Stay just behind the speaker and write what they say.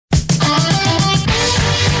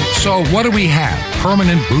So what do we have?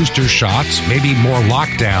 Permanent booster shots, maybe more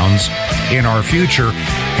lockdowns in our future.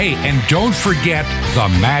 Hey, and don't forget the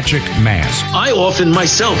magic mask. I often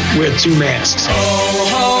myself wear 2 masks. Ho,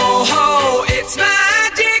 ho, ho, it's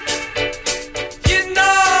magic. You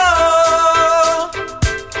know,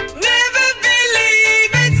 never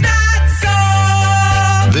believe it's not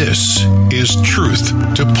so. This is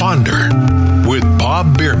Truth to Ponder with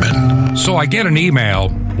Bob Bierman. So I get an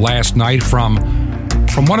email last night from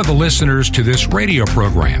one of the listeners to this radio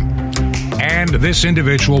program. And this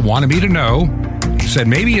individual wanted me to know, he said,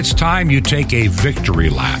 maybe it's time you take a victory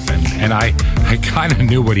lap. And I kind of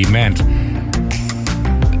knew what he meant.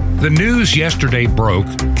 The news yesterday broke.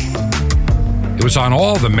 It was on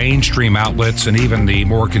all the mainstream outlets and even the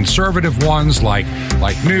more conservative ones like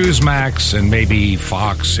Newsmax and maybe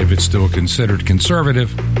Fox, if it's still considered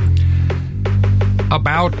conservative,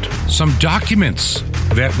 about some documents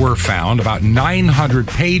that were found, about 900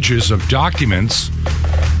 pages of documents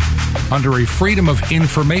under a Freedom of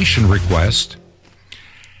Information request.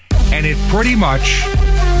 And it pretty much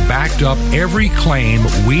backed up every claim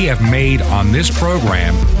we have made on this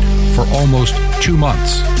program for almost 2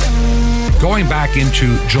 months. Going back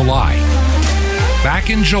into July. Back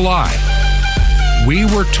in July, we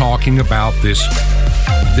were talking about this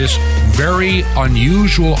very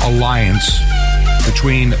unusual alliance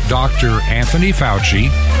between Dr. Anthony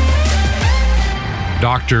Fauci,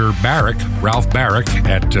 Dr. Ralph Baric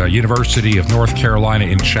at University of North Carolina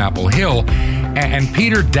in Chapel Hill, and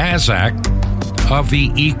Peter Daszak of the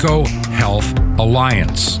EcoHealth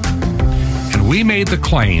Alliance. And we made the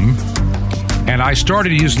claim, and I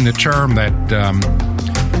started using the term that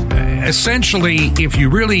essentially, if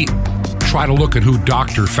you really try to look at who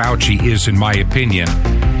Dr. Fauci is, in my opinion,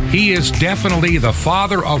 he is definitely the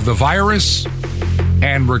father of the virus.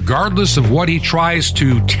 And regardless of what he tries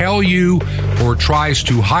to tell you or tries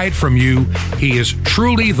to hide from you, he is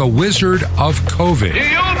truly the wizard of COVID. Do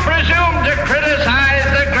you presume to criticize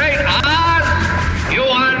the great Oz? You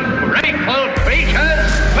ungrateful creatures!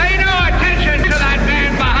 Pay no attention to that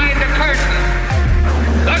man behind the curtain.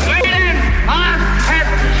 The great Oz has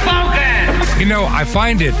spoken! You know, I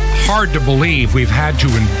find it hard to believe we've had to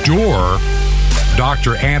endure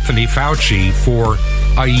Dr. Anthony Fauci for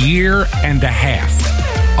a year and a half.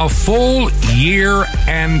 A full year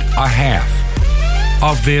and a half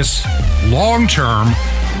of this long-term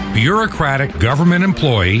bureaucratic government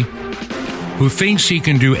employee who thinks he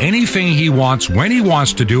can do anything he wants when he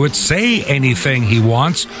wants to do it, say anything he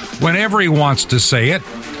wants whenever he wants to say it,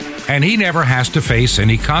 and he never has to face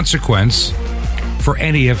any consequence for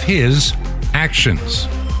any of his actions.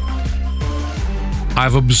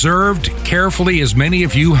 I've observed carefully, as many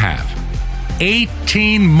of you have,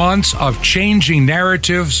 18 months of changing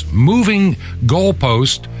narratives, moving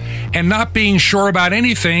goalposts, and not being sure about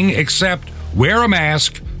anything except wear a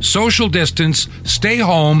mask, social distance, stay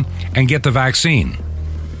home, and get the vaccine.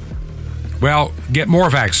 Well, get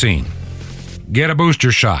more vaccine. Get a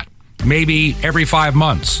booster shot. Maybe every 5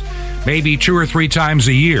 months. Maybe 2 or 3 times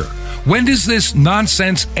a year. When does this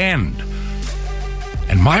nonsense end?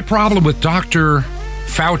 And my problem with Dr.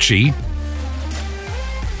 Fauci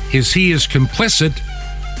is he is complicit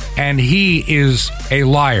and he is a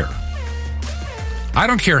liar. I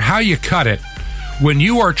don't care how you cut it. When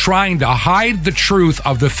you are trying to hide the truth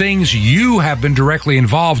of the things you have been directly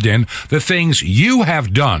involved in, the things you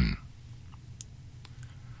have done,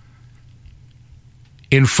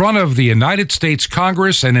 in front of the United States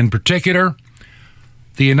Congress and in particular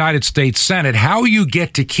the United States Senate, how you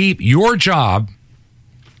get to keep your job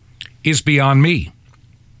is beyond me.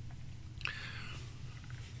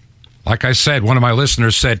 Like I said, one of my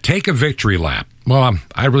listeners said, take a victory lap. Well,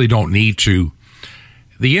 I really don't need to.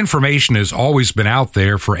 The information has always been out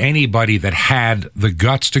there for anybody that had the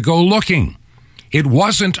guts to go looking. It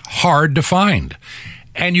wasn't hard to find,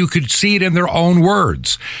 and you could see it in their own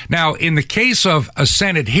words. Now, in the case of a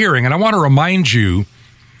Senate hearing, and I want to remind you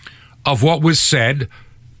of what was said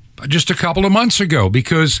just a couple of months ago,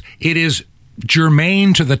 because it is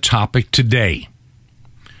germane to the topic today.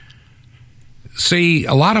 See,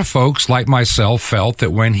 a lot of folks like myself felt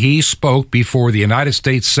that when he spoke before the United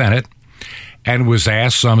States Senate and was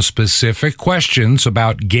asked some specific questions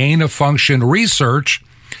about gain-of-function research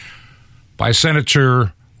by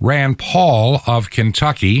Senator Rand Paul of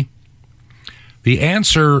Kentucky, the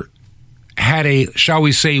answer had a, shall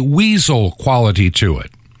we say, weasel quality to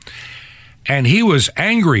it. And he was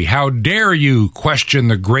angry. How dare you question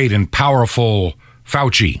the great and powerful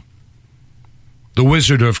Fauci, the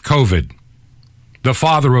wizard of COVID? the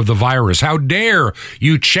father of the virus. How dare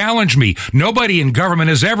you challenge me? Nobody in government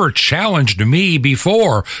has ever challenged me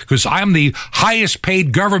before because I'm the highest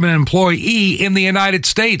paid government employee in the United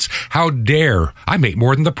States. How dare I make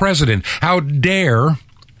more than the president? How dare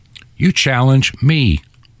you challenge me?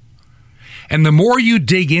 And the more you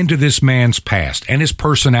dig into this man's past and his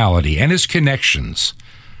personality and his connections,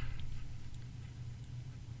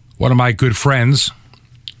 one of my good friends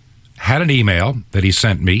had an email that he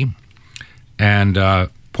sent me and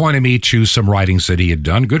pointed me to some writings that he had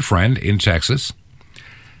done, good friend in Texas,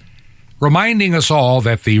 reminding us all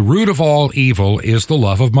that the root of all evil is the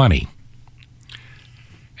love of money.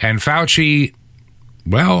 And Fauci,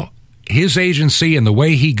 well, his agency and the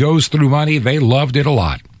way he goes through money, they loved it a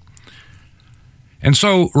lot. And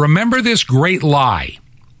so remember this great lie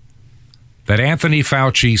that Anthony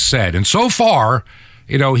Fauci said. And so far,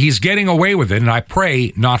 he's getting away with it, and I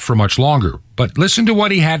pray not for much longer. But listen to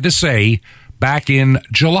what he had to say back in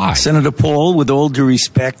July. Senator Paul, with all due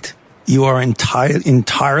respect, you are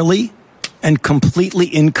entirely and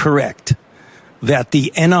completely incorrect that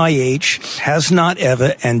the NIH has not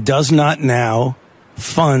ever and does not now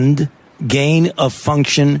fund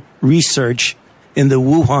gain-of-function research in the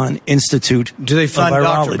Wuhan Institute. Do they fund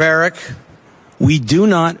Dr. Barrick? We do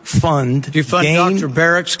not fund. Do you fund Dr.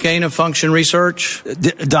 Barrick's gain-of-function research?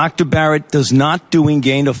 Dr. Barrett does not doing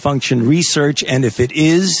gain-of-function research, and if it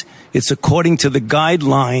is, it's according to the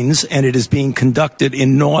guidelines, and it is being conducted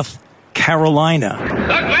in North Carolina. The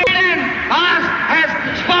great Oz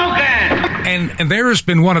has spoken! And there has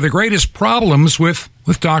been one of the greatest problems with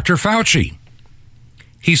Dr. Fauci.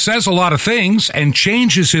 He says a lot of things and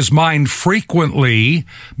changes his mind frequently,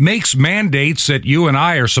 makes mandates that you and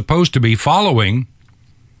I are supposed to be following,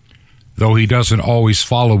 though he doesn't always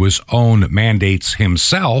follow his own mandates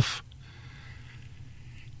himself.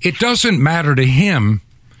 It doesn't matter to him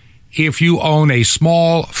if you own a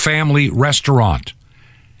small family restaurant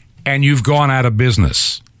and you've gone out of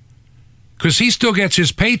business, because he still gets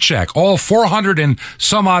his paycheck, all $400 and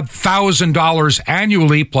some odd $1,000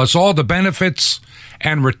 annually, plus all the benefits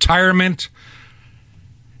and retirement.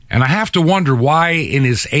 And I have to wonder why in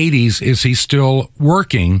his 80s is he still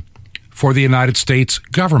working for the United States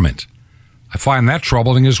government. I find that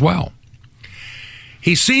troubling as well.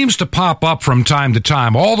 He seems to pop up from time to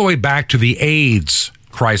time, all the way back to the AIDS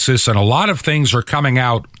crisis, and a lot of things are coming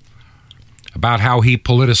out about how he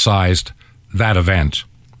politicized that event.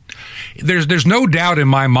 There's no doubt in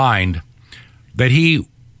my mind that he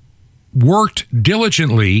worked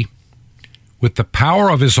diligently with the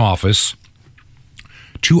power of his office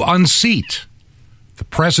to unseat the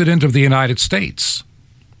President of the United States.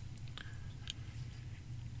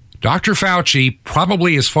 Dr. Fauci,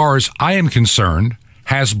 probably as far as I am concerned,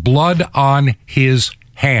 has blood on his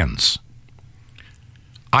hands.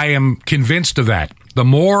 I am convinced of that. The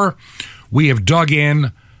more we have dug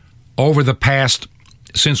in over the past,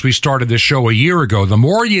 since we started this show a year ago, the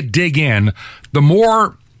more you dig in, the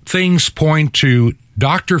more things point to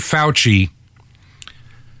Dr. Fauci.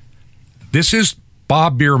 This is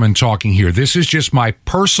Bob Bierman talking here. This is just my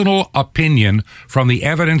personal opinion from the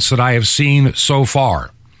evidence that I have seen so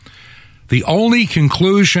far. The only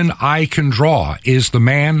conclusion I can draw is the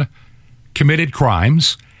man committed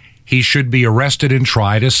crimes. He should be arrested and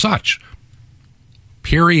tried as such.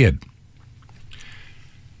 Period.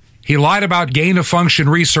 He lied about gain-of-function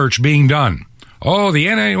research being done. Oh, the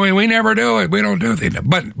NIH, we never do it. We don't do it.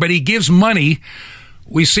 But he gives money.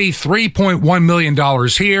 We see $3.1 million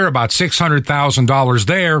here, about $600,000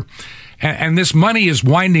 there, and this money is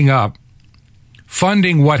winding up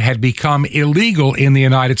funding what had become illegal in the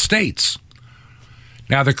United States.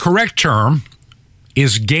 Now, the correct term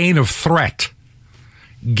is gain of threat.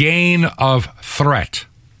 Gain of threat.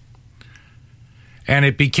 And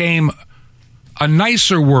it became a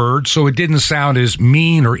nicer word, so it didn't sound as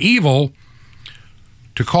mean or evil,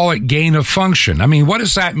 to call it gain of function. I mean, what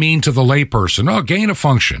does that mean to the layperson? Oh, gain of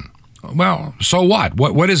function. Well, so what?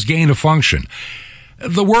 What is gain of function?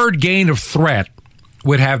 The word gain of threat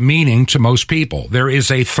would have meaning to most people. There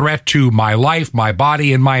is a threat to my life, my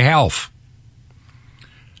body, and my health,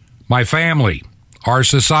 my family, our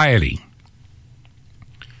society.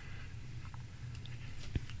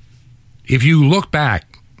 If you look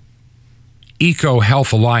back, Eco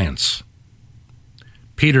Health Alliance,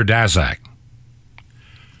 Peter Daszak,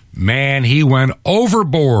 man, he went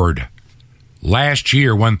overboard last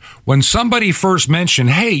year when somebody first mentioned,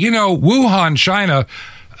 hey, Wuhan, China,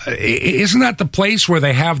 isn't that the place where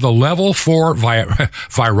they have the level 4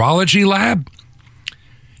 virology lab?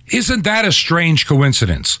 Isn't that a strange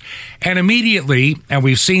coincidence? And immediately, and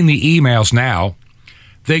we've seen the emails now,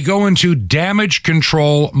 they go into damage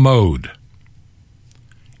control mode.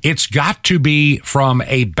 It's got to be from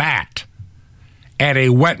a bat at a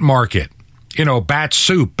wet market. Bat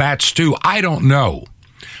soup, bat stew, I don't know.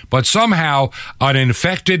 But somehow an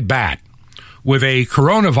infected bat with a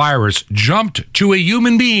coronavirus jumped to a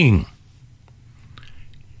human being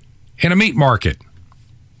in a meat market,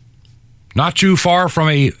 not too far from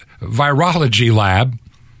a virology lab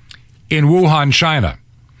in Wuhan, China.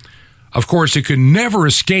 Of course, it could never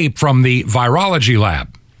escape from the virology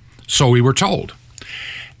lab, so we were told.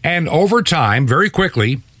 And over time, very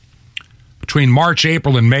quickly, between March,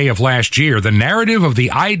 April, and May of last year, the narrative of the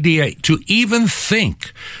idea to even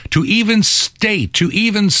think, to even state, to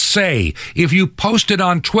even say, if you posted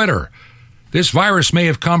on Twitter, this virus may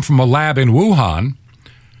have come from a lab in Wuhan,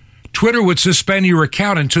 Twitter would suspend your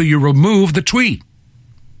account until you remove the tweet.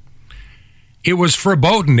 It was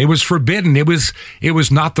verboten. It was forbidden. It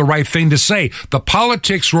was not the right thing to say. The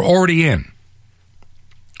politics were already in.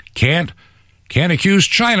 Can't accuse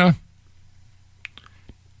China.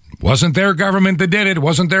 Wasn't their government that did it. It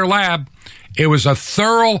wasn't their lab. It was a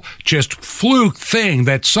thorough, just fluke thing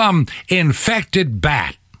that some infected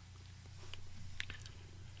bat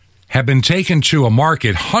had been taken to a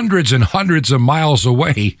market hundreds and hundreds of miles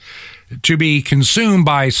away to be consumed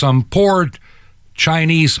by some poor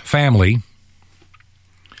Chinese family.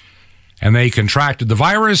 And they contracted the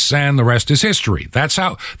virus, and the rest is history. That's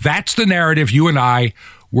the narrative you and I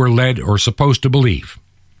were led or supposed to believe.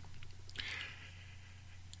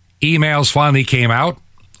 Emails finally came out,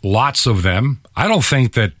 lots of them. I don't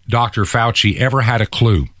think that Dr. Fauci ever had a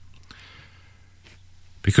clue,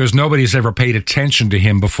 because nobody's ever paid attention to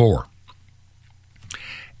him before.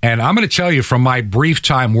 And I'm going to tell you, from my brief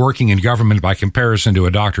time working in government by comparison to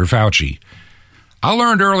a Dr. Fauci, I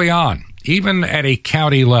learned early on, even at a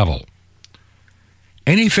county level,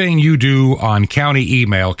 anything you do on county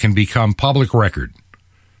email can become public record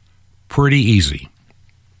pretty easy.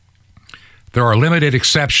 There are limited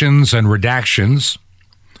exceptions and redactions,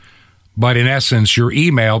 but in essence, your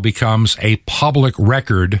email becomes a public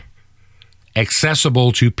record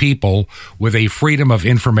accessible to people with a freedom of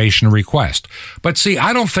information request. But see,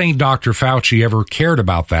 I don't think Dr. Fauci ever cared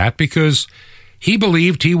about that, because he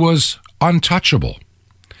believed he was untouchable.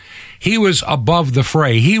 He was above the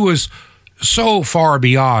fray. He was so far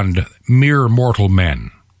beyond mere mortal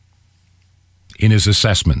men in his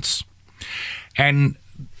assessments. And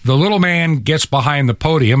the little man gets behind the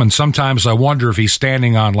podium, and sometimes I wonder if he's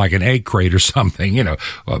standing on like an egg crate or something,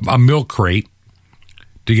 a milk crate,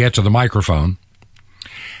 to get to the microphone.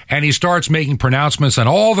 And he starts making pronouncements on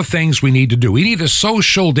all the things we need to do. We need a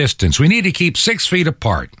social distance. We need to keep 6 feet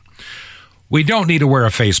apart. We don't need to wear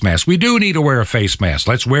a face mask. We do need to wear a face mask.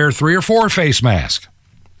 Let's wear 3 or 4 face masks.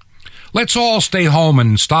 Let's all stay home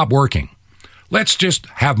and stop working. Let's just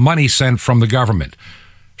have money sent from the government.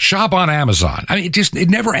 Shop on Amazon. I mean, it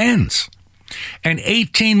never ends. And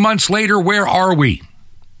 18 months later, where are we?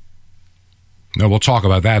 No, we'll talk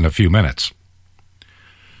about that in a few minutes.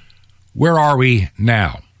 Where are we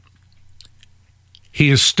now? He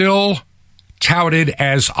is still touted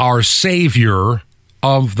as our savior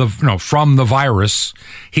of from the virus.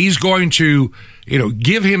 He's going to,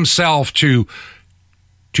 give himself to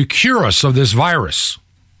cure us of this virus.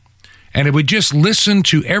 And if we just listen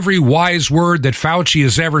to every wise word that Fauci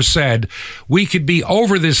has ever said, we could be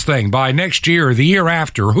over this thing by next year or the year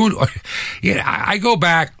after. I go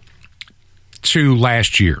back to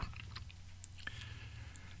last year.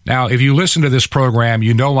 Now, if you listen to this program,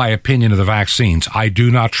 you know my opinion of the vaccines. I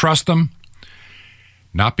do not trust them,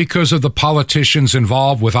 not because of the politicians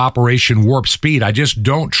involved with Operation Warp Speed. I just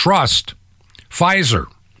don't trust Pfizer.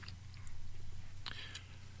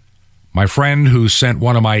 My friend who sent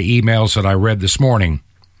one of my emails that I read this morning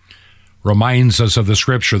reminds us of the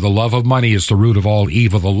scripture, the love of money is the root of all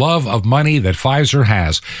evil. The love of money that Pfizer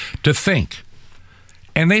has. To think,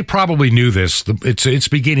 and they probably knew this, it's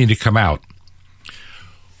beginning to come out.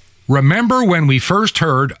 Remember when we first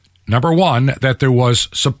heard, number one, that there was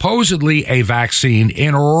supposedly a vaccine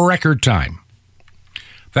in record time.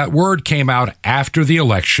 That word came out after the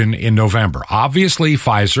election in November. Obviously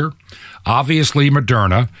Pfizer, obviously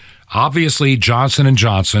Moderna, obviously Johnson &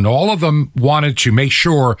 Johnson, all of them wanted to make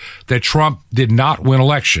sure that Trump did not win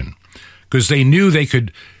election, because they knew they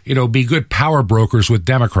could, be good power brokers with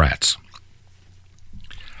Democrats.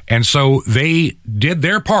 And so they did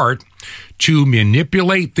their part to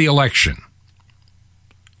manipulate the election,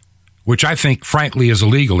 which I think, frankly, is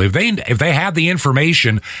illegal. If they had the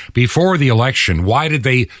information before the election, why did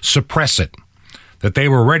they suppress it? That they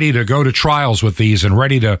were ready to go to trials with these and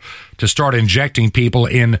ready to start injecting people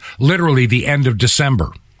in literally the end of December.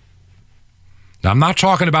 Now, I'm not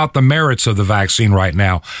talking about the merits of the vaccine right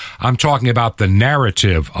now. I'm talking about the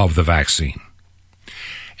narrative of the vaccine.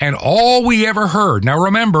 And all we ever heard, now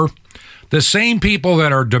remember, the same people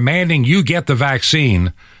that are demanding you get the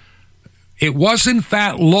vaccine, it wasn't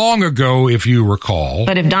that long ago, if you recall.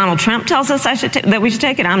 But if Donald Trump tells us that we should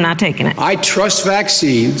take it, I'm not taking it. I trust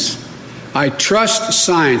vaccines. I trust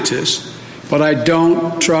scientists. But I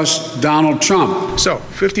don't trust Donald Trump. So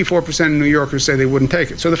 54% of New Yorkers say they wouldn't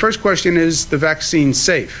take it. So the first question is the vaccine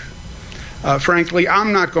safe? Frankly,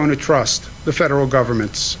 I'm not going to trust the federal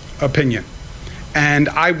government's opinion. And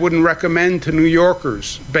I wouldn't recommend to New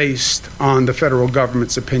Yorkers based on the federal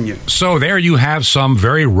government's opinion. So there you have some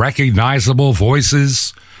very recognizable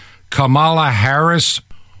voices. Kamala Harris.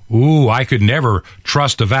 Ooh, I could never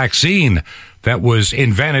trust a vaccine that was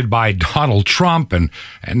invented by Donald Trump, and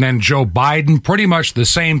then Joe Biden, pretty much the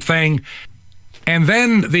same thing. And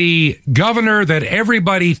then the governor that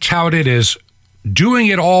everybody touted as doing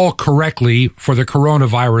it all correctly for the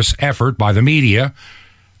coronavirus effort by the media,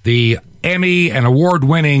 the Emmy and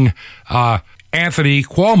award-winning Anthony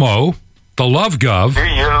Cuomo, the Love Gov. Do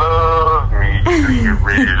you love me? Do you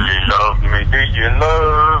really love me? Do you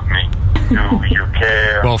love me? Do you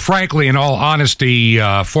care? Well, frankly, in all honesty,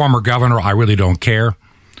 former governor, I really don't care.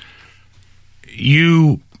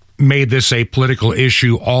 You made this a political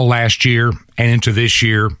issue all last year and into this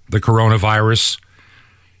year, the coronavirus.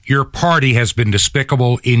 Your party has been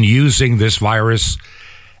despicable in using this virus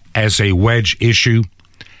as a wedge issue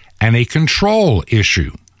and a control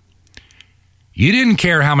issue. You didn't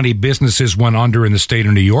care how many businesses went under in the state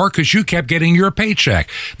of New York because you kept getting your paycheck.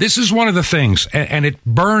 This is one of the things, and it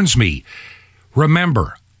burns me.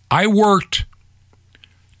 Remember, I worked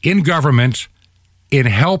in government in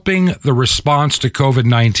helping the response to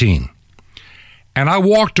COVID-19. And I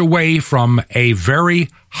walked away from a very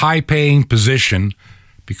high-paying position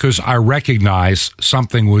because I recognized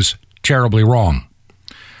something was terribly wrong.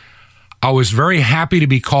 I was very happy to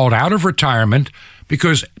be called out of retirement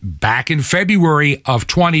because back in February of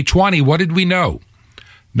 2020, what did we know?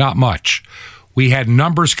 Not much. We had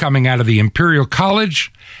numbers coming out of the Imperial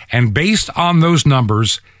College, and based on those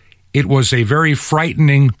numbers, it was a very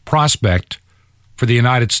frightening prospect for the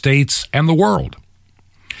United States and the world.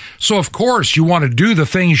 So, of course, you want to do the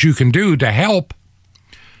things you can do to help,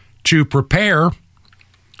 to prepare.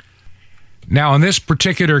 Now, in this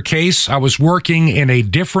particular case, I was working in a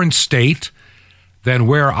different state than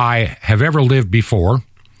where I have ever lived before,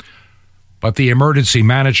 but the emergency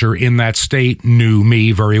manager in that state knew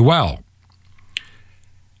me very well.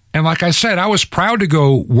 And like I said, I was proud to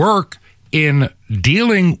go work in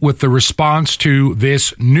dealing with the response to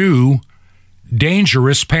this new,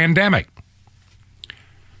 dangerous pandemic.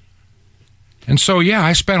 And so, yeah,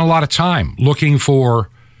 I spent a lot of time looking for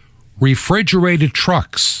refrigerated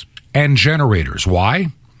trucks and generators. Why?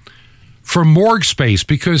 For morgue space,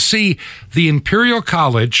 because, see, the Imperial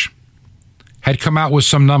College had come out with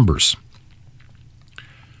some numbers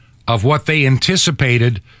of what they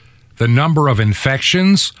anticipated the number of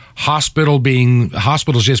infections, hospitals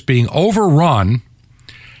just being overrun,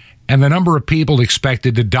 and the number of people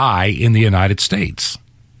expected to die in the United States.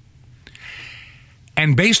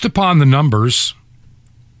 And based upon the numbers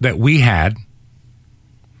that we had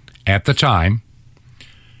at the time,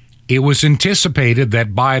 it was anticipated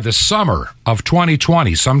that by the summer of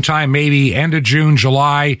 2020, sometime maybe end of June,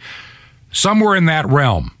 July, somewhere in that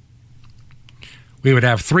realm, we would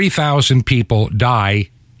have 3,000 people die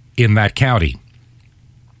in that county.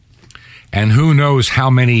 And who knows how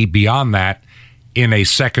many beyond that in a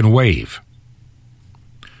second wave.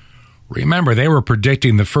 Remember, they were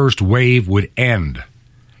predicting the first wave would end,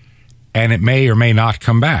 and it may or may not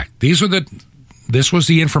come back. This was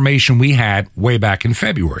the information we had way back in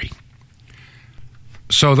February.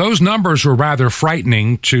 So those numbers were rather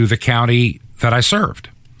frightening to the county that I served.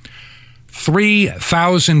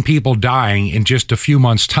 3,000 people dying in just a few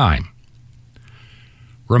months' time.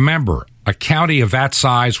 Remember, a county of that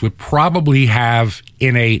size would probably have,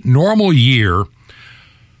 in a normal year,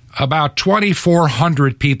 about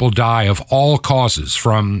 2,400 people die of all causes,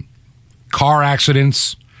 from car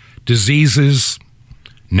accidents, diseases,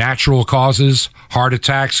 natural causes, heart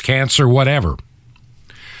attacks, cancer, whatever.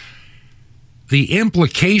 The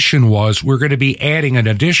implication was we're going to be adding an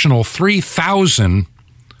additional 3,000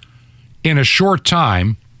 in a short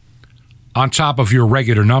time on top of your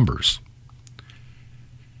regular numbers.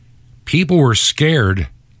 People were scared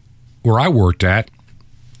where I worked at.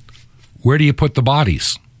 Where do you put the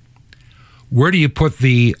bodies? Where do you put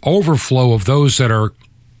the overflow of those that are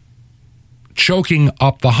choking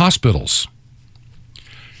up the hospitals?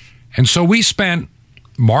 And so we spent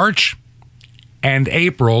March, and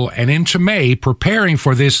April and into May preparing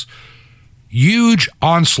for this huge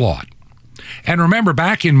onslaught. And remember,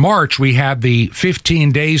 back in March, we had the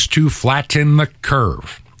 15 days to flatten the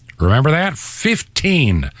curve. Remember that?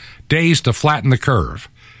 15 days to flatten the curve.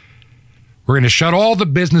 We're going to shut all the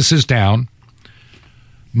businesses down.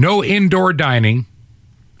 No indoor dining.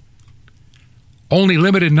 Only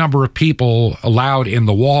limited number of people allowed in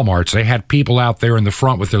the Walmarts. They had people out there in the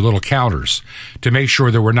front with their little counters to make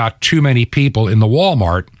sure there were not too many people in the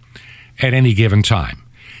Walmart at any given time.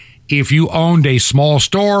 If you owned a small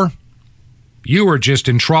store, you were just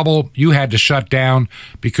in trouble. You had to shut down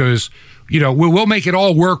because, we'll make it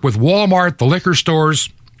all work with Walmart, the liquor stores,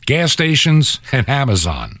 gas stations, and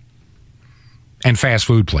Amazon, and fast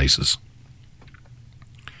food places.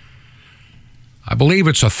 I believe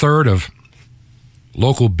it's a third of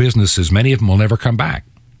local businesses. Many of them will never come back.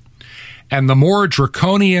 And the more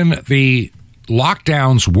draconian the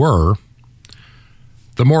lockdowns were,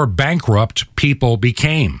 the more bankrupt people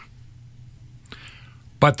became.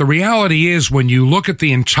 But the reality is, when you look at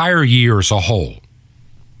the entire year as a whole,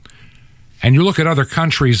 and you look at other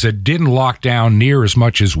countries that didn't lock down near as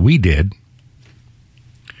much as we did,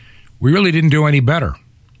 we really didn't do any better,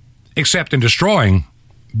 except in destroying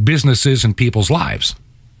businesses and people's lives.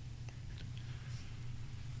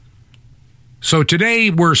 So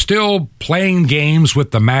today we're still playing games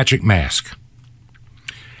with the magic mask.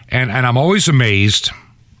 And I'm always amazed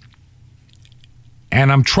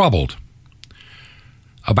and I'm troubled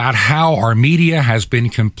about how our media has been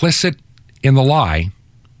complicit in the lie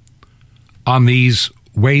on these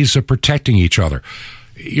ways of protecting each other.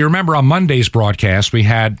 You remember on Monday's broadcast, we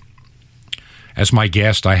had, as my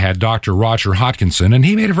guest, I had Dr. Roger Hodkinson, and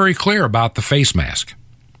he made it very clear about the face mask.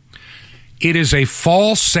 It is a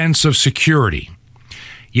false sense of security.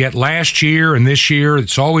 Yet last year and this year,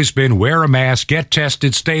 it's always been wear a mask, get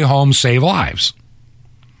tested, stay home, save lives.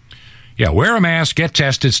 Yeah, wear a mask, get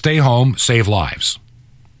tested, stay home, save lives.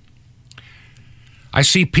 I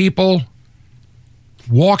see people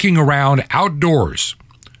walking around outdoors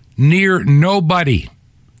near nobody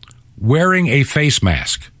wearing a face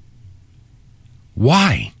mask.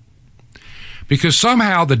 Why? Because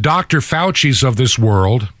somehow the Dr. Fauci's of this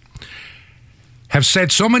world have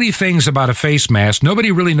said so many things about a face mask,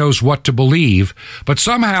 nobody really knows what to believe, but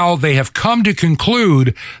somehow they have come to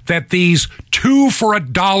conclude that these 2 for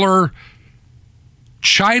 $1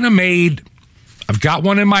 China-made, I've got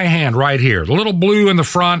one in my hand right here, the little blue in the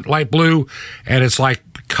front, light blue, and it's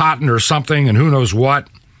like cotton or something, and who knows what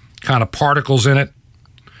kind of particles in it,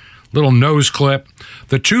 little nose clip,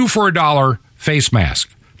 the 2 for $1 face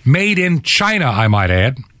mask, made in China, I might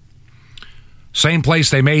add. Same place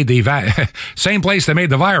they made the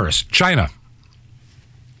virus, China.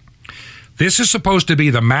 This is supposed to be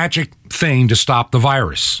the magic thing to stop the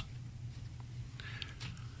virus.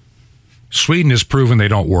 Sweden has proven they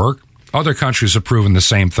don't work. Other countries have proven the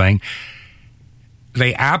same thing.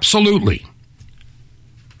 They absolutely,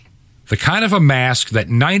 the kind of a mask that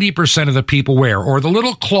 90% of the people wear, or the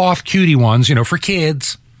little cloth cutie ones, for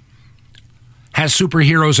kids, has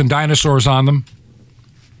superheroes and dinosaurs on them.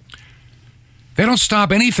 They don't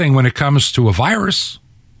stop anything when it comes to a virus.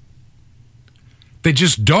 They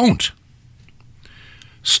just don't.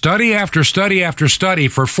 Study after study after study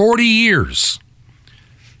for 40 years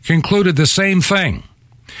concluded the same thing.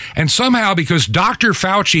 And somehow, because Dr.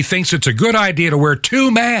 Fauci thinks it's a good idea to wear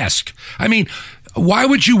 2 masks, I mean, why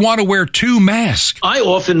would you want to wear 2 masks? I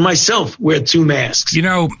often myself wear 2 masks.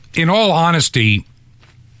 In all honesty,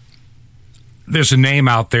 there's a name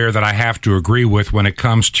out there that I have to agree with when it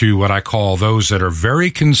comes to what I call those that are very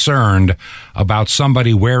concerned about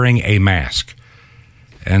somebody wearing a mask.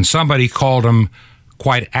 And somebody called them,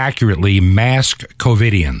 quite accurately, mask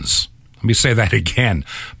COVIDians. Let me say that again,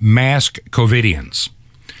 mask COVIDians.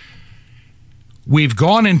 We've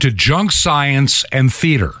gone into junk science and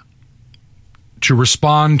theater to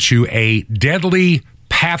respond to a deadly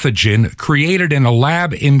pathogen created in a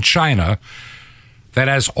lab in China that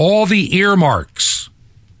has all the earmarks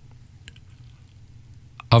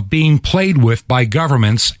of being played with by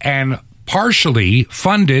governments and partially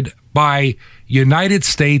funded by United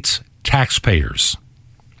States taxpayers.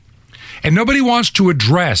 And nobody wants to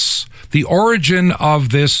address the origin of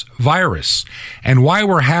this virus and why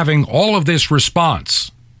we're having all of this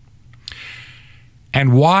response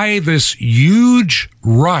and why this huge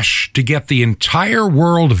rush to get the entire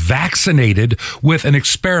world vaccinated with an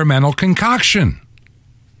experimental concoction.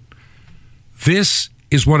 This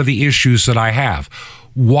is one of the issues that I have.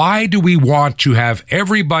 Why do we want to have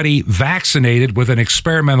everybody vaccinated with an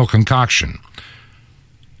experimental concoction?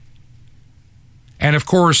 And of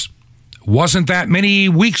course, wasn't that many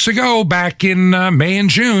weeks ago, back in May and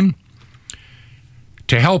June,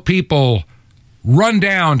 to help people run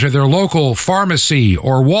down to their local pharmacy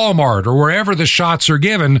or Walmart or wherever the shots are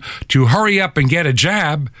given to hurry up and get a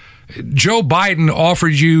jab. Joe Biden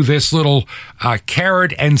offered you this little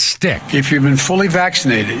carrot and stick. If you've been fully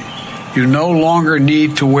vaccinated, you no longer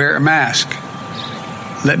need to wear a mask.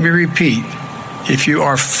 Let me repeat. If you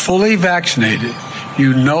are fully vaccinated,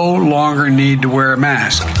 you no longer need to wear a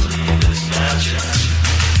mask.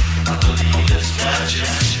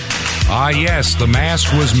 Ah, yes, the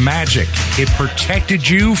mask was magic. It protected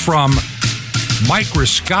you from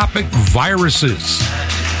microscopic viruses.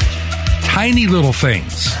 Tiny little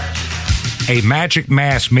things. A magic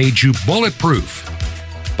mask made you bulletproof.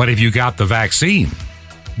 But if you got the vaccine,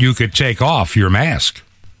 you could take off your mask.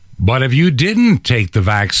 But if you didn't take the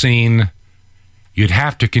vaccine, you'd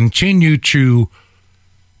have to continue to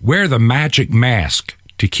wear the magic mask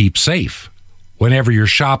to keep safe whenever you're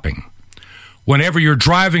shopping. Whenever you're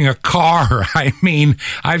driving a car, I mean,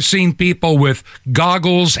 I've seen people with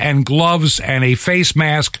goggles and gloves and a face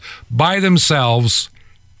mask by themselves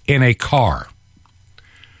in a car.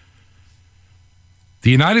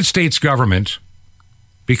 The United States government,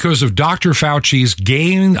 because of Dr. Fauci's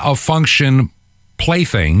gain-of-function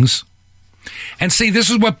playthings, and see,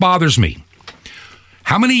 this is what bothers me.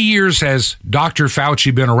 How many years has Dr.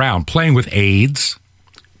 Fauci been around playing with AIDS?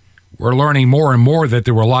 We're learning more and more that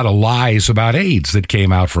there were a lot of lies about AIDS that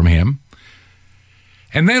came out from him.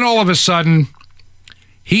 And then all of a sudden,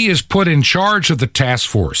 he is put in charge of the task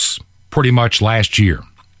force pretty much last year.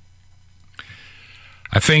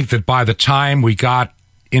 I think that by the time we got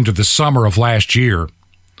into the summer of last year,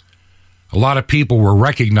 a lot of people were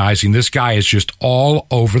recognizing this guy is just all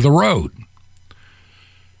over the road.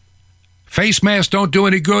 Face masks don't do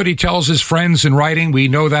any good, he tells his friends in writing. We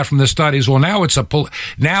know that from the studies. Well, now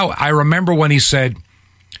now I remember when he said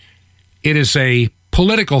it is a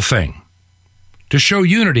political thing to show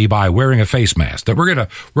unity by wearing a face mask, that we're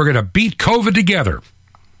gonna beat COVID together.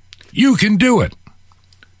 You can do it.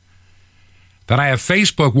 Then I have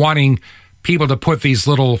Facebook wanting people to put these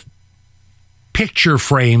little picture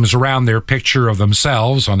frames around their picture of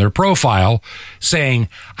themselves on their profile saying,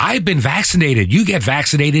 I've been vaccinated, you get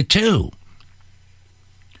vaccinated too.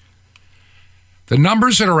 The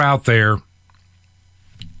numbers that are out there,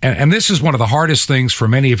 and this is one of the hardest things for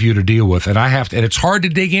many of you to deal with, and it's hard to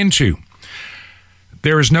dig into.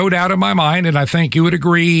 There is no doubt in my mind, and I think you would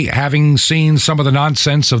agree, having seen some of the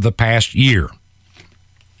nonsense of the past year,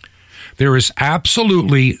 there is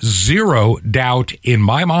absolutely zero doubt in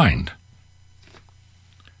my mind.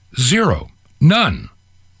 Zero. None.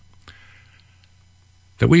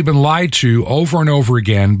 That we've been lied to over and over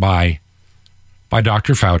again by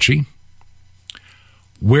Dr. Fauci,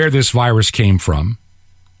 where this virus came from,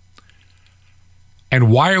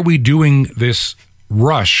 and why are we doing this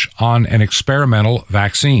rush on an experimental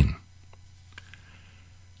vaccine?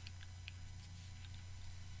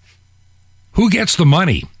 Who gets the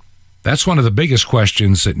money? That's one of the biggest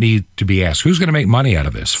questions that need to be asked. Who's going to make money out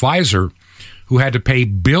of this? Pfizer, who had to pay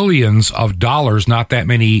billions of dollars not that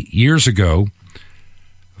many years ago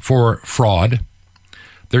for fraud,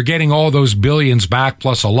 they're getting all those billions back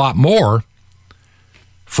plus a lot more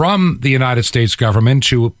from the United States government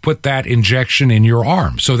to put that injection in your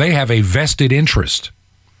arm. So they have a vested interest.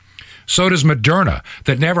 So does Moderna,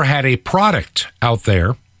 that never had a product out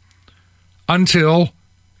there until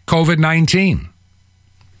COVID-19.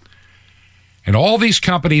 And all these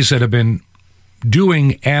companies that have been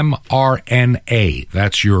doing mRNA,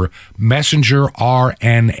 that's your messenger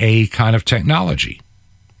RNA kind of technology.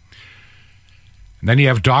 And then you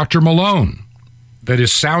have Dr. Malone, that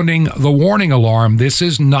is sounding the warning alarm. This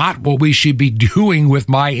is not what we should be doing with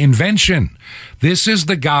my invention. This is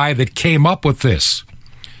the guy that came up with this.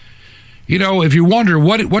 You know, if you wonder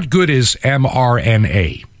what good is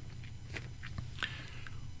mRNA?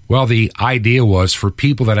 Well, the idea was for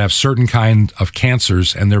people that have certain kind of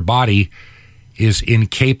cancers and their body is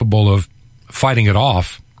incapable of fighting it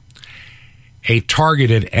off, a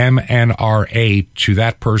targeted mRNA to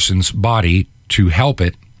that person's body to help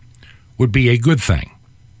it would be a good thing.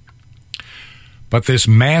 But this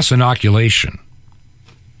mass inoculation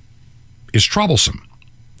is troublesome.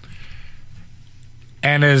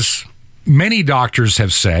 And as many doctors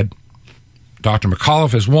have said, Dr.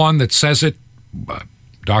 McAuliffe is one that says it,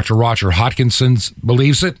 Dr. Roger Hodgkinson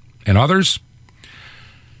believes it, and others,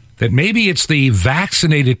 that maybe it's the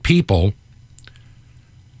vaccinated people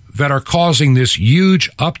that are causing this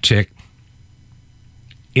huge uptick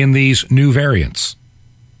in these new variants.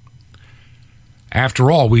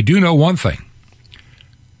 After all, we do know one thing.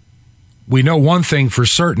 We know one thing for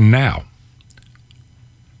certain now.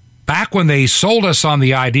 back when they sold us on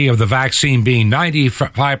the idea of the vaccine being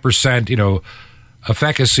 95%,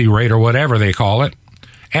 efficacy rate or whatever they call it,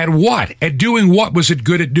 at what? At doing what was it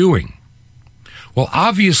good at doing? Well,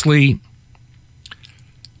 obviously,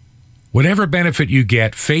 whatever benefit you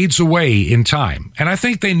get fades away in time. And I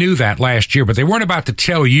think they knew that last year, but they weren't about to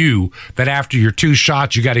tell you that after your 2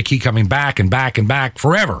 shots, you got to keep coming back and back and back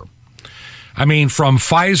forever. I mean, from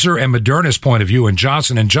Pfizer and Moderna's point of view and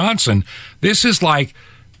Johnson & Johnson, this is like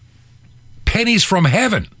pennies from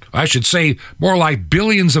heaven. I should say more like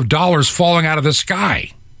billions of dollars falling out of the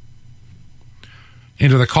sky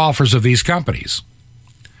into the coffers of these companies.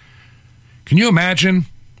 Can you imagine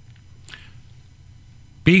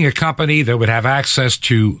being a company that would have access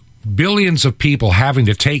to billions of people having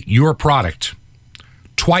to take your product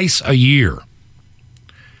twice a year?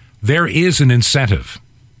 There is an incentive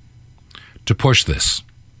to push this.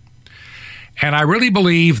 And I really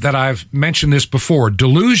believe that I've mentioned this before.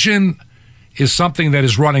 Delusion is something that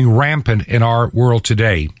is running rampant in our world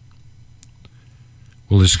today.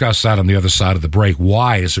 We'll discuss that on the other side of the break.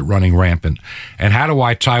 Why is it running rampant? And how do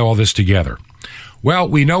I tie all this together? Well,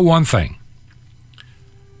 we know one thing.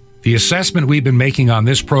 The assessment we've been making on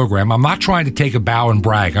this program, I'm not trying to take a bow and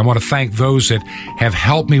brag. I want to thank those that have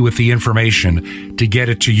helped me with the information to get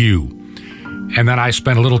it to you. And then I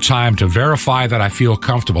spent a little time to verify that I feel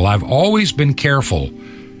comfortable. I've always been careful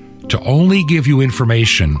to only give you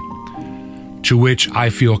information to which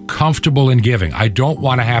I feel comfortable in giving. I don't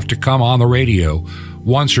want to have to come on the radio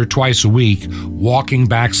once or twice a week walking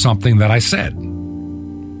back something that I said.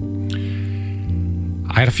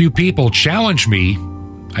 I had a few people challenge me.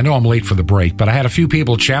 I know I'm late for the break, but I had a few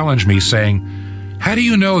people challenge me saying, how do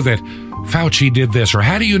you know that Fauci did this? Or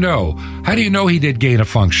how do you know he did gain of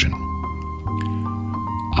function?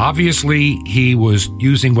 Obviously, he was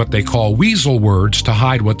using what they call weasel words to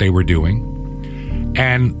hide what they were doing.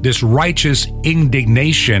 And this righteous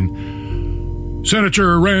indignation,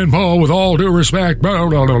 Senator Rand Paul, with all due respect, blah,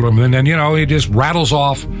 blah, blah, blah, and then, he just rattles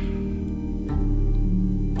off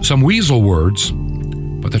some weasel words.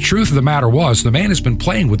 But the truth of the matter was, the man has been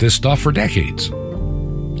playing with this stuff for decades.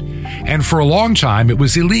 And for a long time, it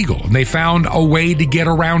was illegal, and they found a way to get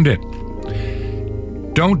around it.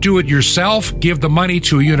 Don't do it yourself. Give the money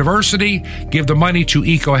to a university. Give the money to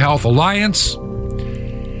EcoHealth Alliance.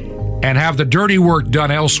 And have the dirty work done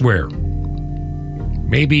elsewhere.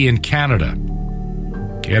 Maybe in Canada.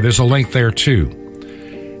 Yeah, there's a link there too.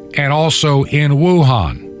 And also in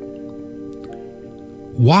Wuhan.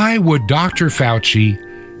 Why would Dr. Fauci,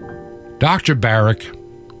 Dr. Baric,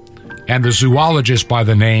 and the zoologist by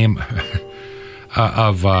the name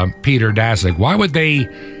of Peter Daszak, why would they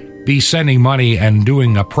be sending money and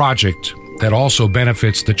doing a project that also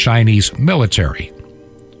benefits the Chinese military?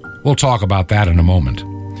 We'll talk about that in a moment.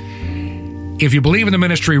 If you believe in the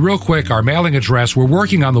ministry, real quick, our mailing address, we're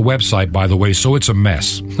working on the website, by the way, so it's a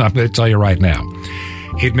mess. I'm going to tell you right now.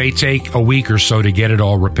 It may take a week or so to get it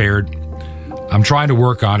all repaired. I'm trying to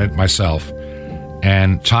work on it myself,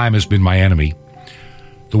 and time has been my enemy.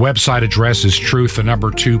 The website address is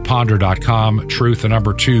truth2ponder.com,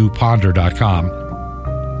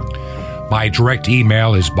 truth2ponder.com. My direct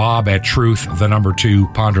email is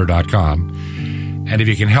bob@truth2ponder.com. And if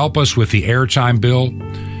you can help us with the airtime bill,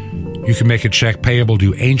 you can make a check payable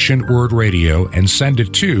to Ancient Word Radio and send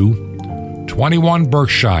it to 21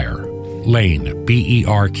 Berkshire Lane,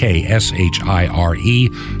 Berkshire,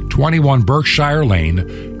 21 Berkshire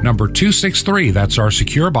Lane, number 263. That's our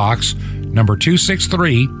secure box, number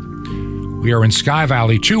 263. We are in Sky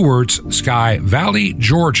Valley, 2 words, Sky Valley,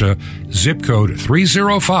 Georgia, zip code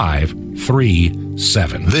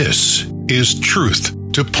 30537. This is Truth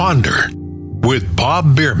to Ponder with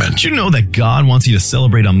Bob Bierman. Did you know that God wants you to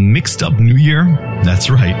celebrate a mixed up New Year? That's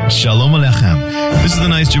right. Shalom Aleichem. This is the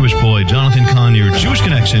nice Jewish boy, Jonathan Kahn, your Jewish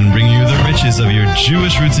connection, bringing you the riches of your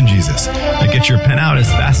Jewish roots in Jesus. Now get your pen out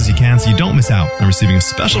as fast as you can so you don't miss out on receiving a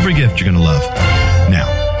special free gift you're going to love. Now,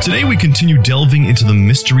 today we continue delving into the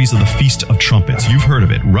mysteries of the Feast of Trumpets. You've heard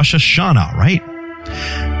of it. Rosh Hashanah, right?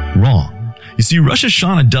 Wrong. You see, Rosh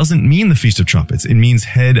Hashanah doesn't mean the Feast of Trumpets. It means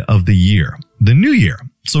head of the year, the new year.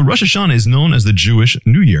 So Rosh Hashanah is known as the Jewish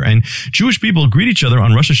New Year, and Jewish people greet each other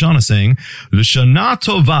on Rosh Hashanah saying, L'Shana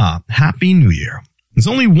Tova, Happy New Year. There's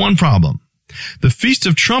only one problem. The Feast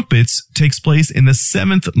of Trumpets takes place in the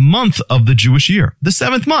 7th month of the Jewish year. The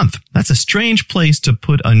 7th month. That's a strange place to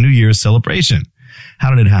put a New Year's celebration.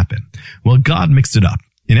 How did it happen? Well, God mixed it up.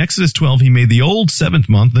 In Exodus 12, he made the old 7th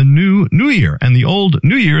month the new Year, and the old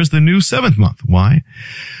New Year is the new 7th month. Why?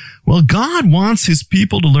 Well, God wants his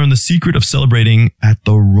people to learn the secret of celebrating at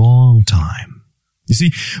the wrong time. You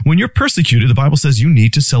see, when you're persecuted, the Bible says you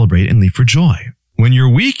need to celebrate and leap for joy. When you're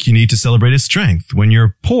weak, you need to celebrate his strength. When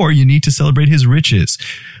you're poor, you need to celebrate his riches.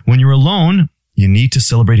 When you're alone, you need to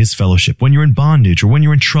celebrate his fellowship. When you're in bondage or when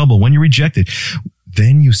you're in trouble, when you're rejected,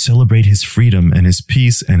 then you celebrate his freedom and his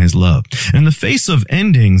peace and his love. And in the face of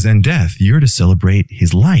endings and death, you're to celebrate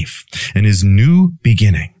his life and his new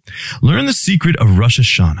beginning. Learn the secret of Rosh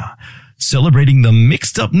Hashanah, celebrating the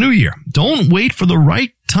mixed up new year. Don't wait for the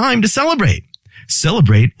right time to celebrate.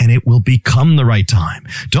 Celebrate and it will become the right time.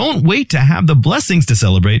 Don't wait to have the blessings to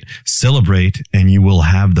celebrate. Celebrate and you will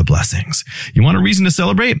have the blessings. You want a reason to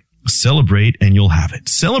celebrate? Celebrate and you'll have it.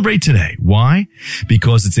 Celebrate today. Why?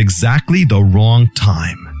 Because it's exactly the wrong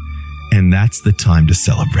time. And that's the time to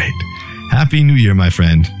celebrate. Happy New Year, my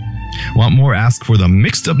friend. Want more? Ask for the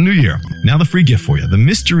Mixed Up New Year. Now the free gift for you. The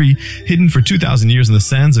mystery hidden for 2,000 years in the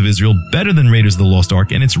sands of Israel, better than Raiders of the Lost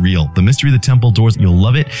Ark, and it's real. The mystery of the temple doors, you'll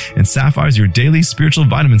love it. And Sapphire's your daily spiritual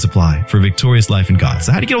vitamin supply for victorious life in God.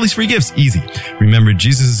 So how do you get all these free gifts? Easy. Remember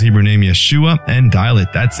Jesus' Hebrew name, Yeshua, and dial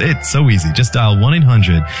it. That's it. So easy. Just dial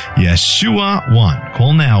 1-800-YESHUA-1.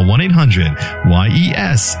 Call now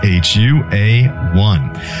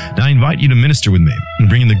 1-800-YESHUA-1. Now I invite you to minister with me and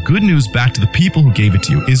bringing the good news back to the people who gave it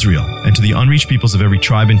to you, Israel, and to the unreached peoples of every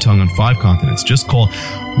tribe and tongue on 5 continents. Just call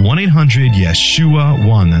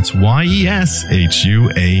 1-800-YESHUA-1. That's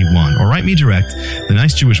YESHUA-1. Or write me direct, The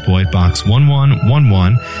Nice Jewish Boy, Box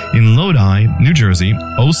 1111 in Lodi, New Jersey,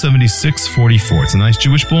 07644. It's a Nice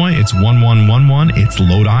Jewish Boy. It's 1111. It's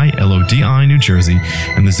Lodi, Lodi, New Jersey,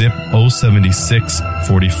 and the zip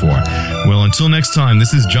 07644. Well, until next time,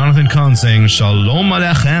 this is Jonathan Kahn saying Shalom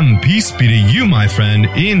Aleichem. Peace be to you, my friend,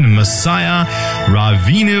 in Messiah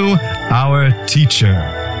Ravinu, our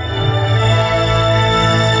teacher.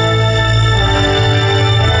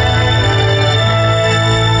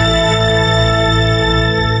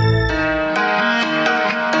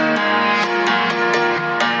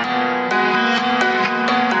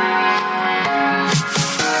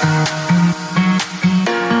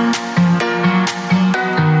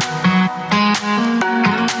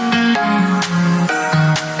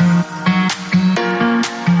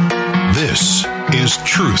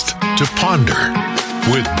 Truth to Ponder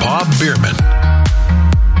with Bob Bierman.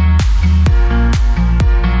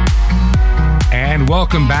 And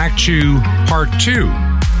welcome back to part 2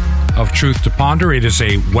 of Truth to Ponder. It is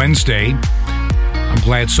a Wednesday. I'm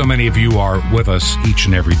glad so many of you are with us each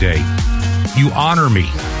and every day. You honor me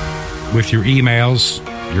with your emails,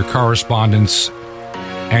 your correspondence,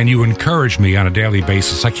 and you encourage me on a daily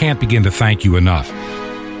basis. I can't begin to thank you enough.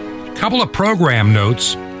 A couple of program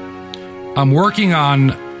notes. I'm working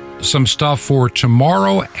on some stuff for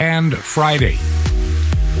tomorrow and Friday.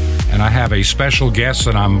 And I have a special guest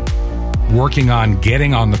that I'm working on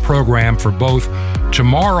getting on the program for both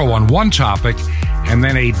tomorrow on one topic and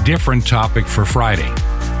then a different topic for Friday.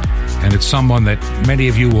 And it's someone that many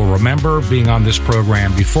of you will remember being on this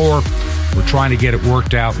program before. We're trying to get it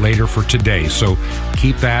worked out later for today. So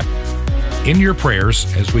keep that in your prayers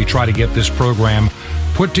as we try to get this program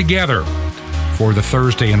put together for the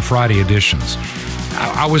Thursday and Friday editions.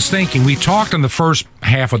 I was thinking, we talked in the first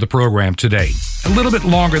half of the program today, a little bit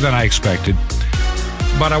longer than I expected,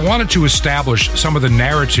 but I wanted to establish some of the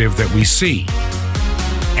narrative that we see.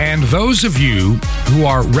 And those of you who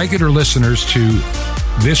are regular listeners to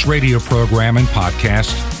this radio program and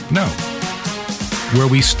podcast know where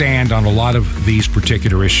we stand on a lot of these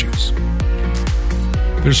particular issues.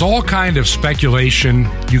 There's all kind of speculation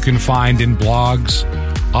you can find in blogs,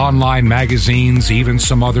 online magazines, even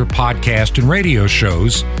some other podcast and radio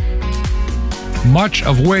shows, much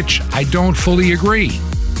of which I don't fully agree.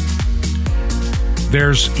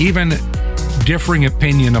 There's even differing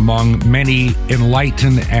opinion among many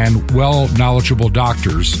enlightened and well-knowledgeable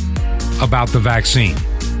doctors about the vaccine.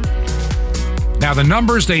 Now, the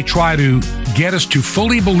numbers they try to get us to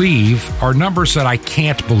fully believe are numbers that I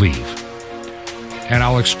can't believe. And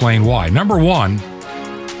I'll explain why. Number one,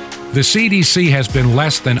 the CDC has been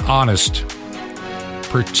less than honest,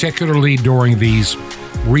 particularly during these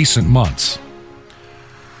recent months.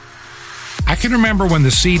 I can remember when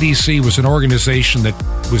the CDC was an organization that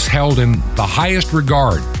was held in the highest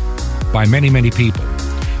regard by many, many people,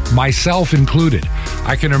 myself included.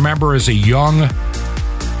 I can remember as a young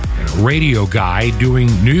radio guy doing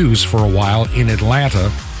news for a while in Atlanta,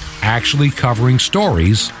 actually covering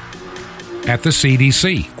stories at the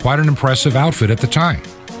CDC. Quite an impressive outfit at the time.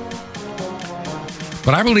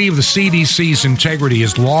 But I believe the CDC's integrity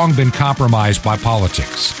has long been compromised by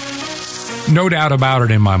politics. No doubt about it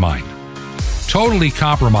in my mind. Totally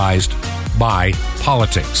compromised by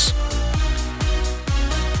politics.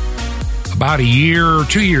 About 2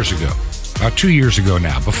 years ago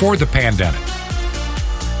now, before the pandemic.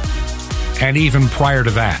 and even prior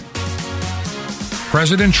to that.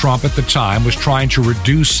 President Trump at the time was trying to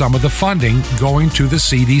reduce some of the funding going to the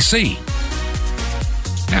CDC.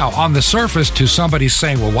 Now, on the surface, to somebody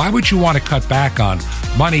saying, well, why would you want to cut back on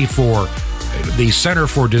money for the Center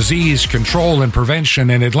for Disease Control and Prevention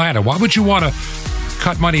in Atlanta? Why would you want to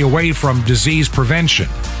cut money away from disease prevention?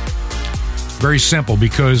 Very simple,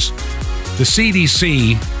 because the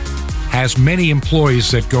CDC has many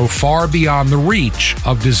employees that go far beyond the reach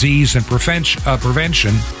of disease and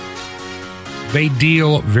prevention. They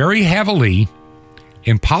deal very heavily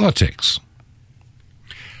in politics.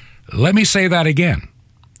 Let me say that again.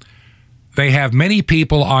 They have many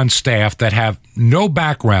people on staff that have no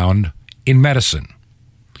background in medicine,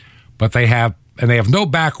 but they have no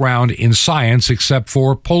background in science except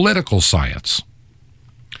for political science.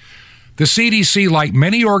 The CDC, like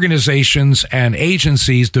many organizations and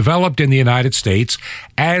agencies developed in the United States,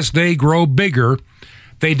 as they grow bigger,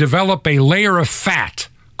 they develop a layer of fat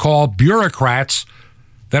called bureaucrats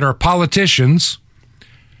that are politicians,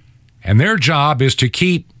 and their job is to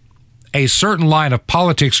keep a certain line of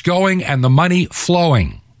politics going and the money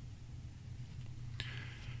flowing.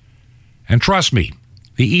 And trust me,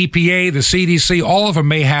 the EPA, the CDC, all of them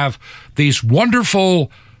may have these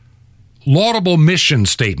wonderful, laudable mission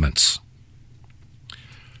statements.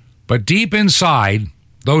 But deep inside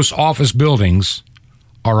those office buildings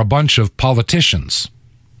are a bunch of politicians.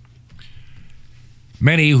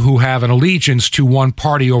 Many who have an allegiance to one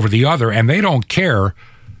party over the other, and they don't care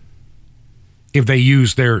if they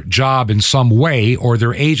use their job in some way or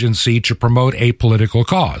their agency to promote a political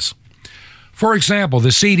cause. For example, the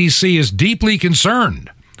CDC is deeply concerned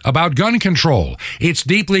about gun control. It's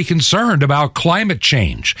deeply concerned about climate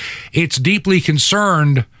change. It's deeply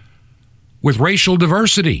concerned with racial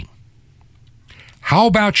diversity. How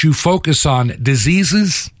about you focus on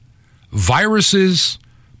diseases, viruses,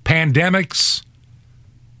 pandemics,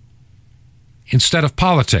 instead of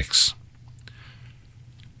politics?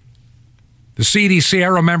 The CDC, I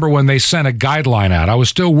remember when they sent a guideline out. I was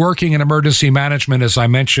still working in emergency management, as I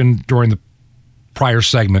mentioned during the prior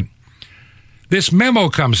segment. This memo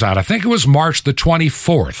comes out. I think it was March the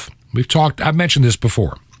 24th. I've mentioned this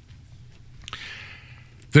before.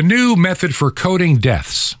 The new method for coding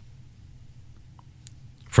deaths,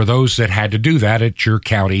 for those that had to do that at your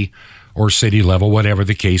county or city level, whatever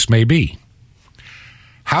the case may be.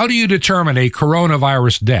 How do you determine a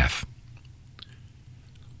coronavirus death?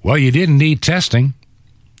 Well, you didn't need testing.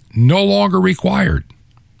 No longer required.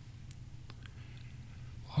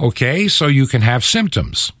 Okay, so you can have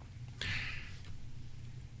symptoms.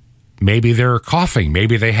 Maybe they're coughing.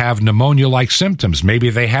 Maybe they have pneumonia-like symptoms. Maybe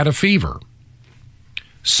they had a fever.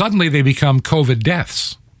 Suddenly they become COVID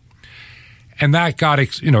deaths. And that got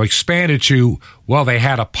expanded to, well, they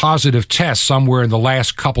had a positive test somewhere in the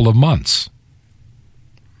last couple of months.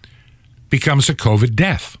 Becomes a COVID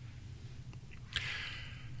death.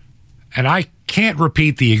 And I can't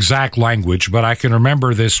repeat the exact language, but I can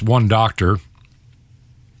remember this one doctor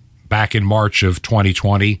back in March of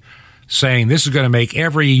 2020 saying this is going to make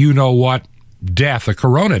every you-know-what death a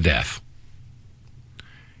corona death.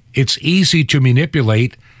 It's easy to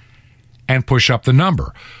manipulate and push up the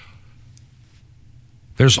number.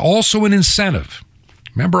 There's also an incentive.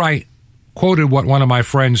 Remember, I quoted what one of my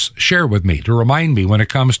friends shared with me to remind me when it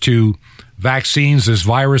comes to vaccines, this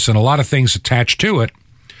virus, and a lot of things attached to it.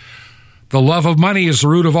 The love of money is the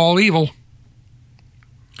root of all evil.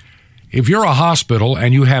 If you're a hospital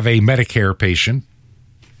and you have a Medicare patient,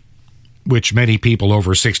 which many people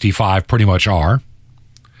over 65 pretty much are,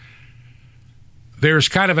 there's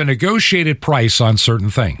kind of a negotiated price on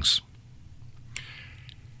certain things.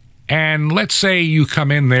 And let's say you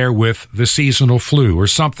come in there with the seasonal flu or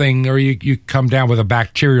something, or you come down with a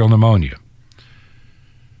bacterial pneumonia.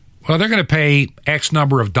 Well, they're going to pay X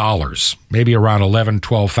number of dollars, maybe around $11,000,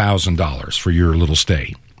 $12,000 for your little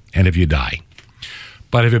stay, and if you die.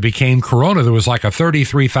 But if it became corona, there was like a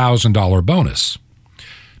 $33,000 bonus.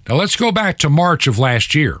 Now, let's go back to March of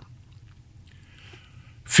last year.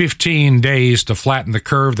 15 days to flatten the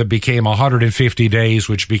curve that became 150 days,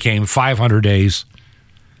 which became 500 days.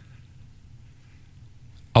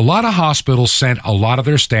 A lot of hospitals sent a lot of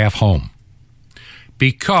their staff home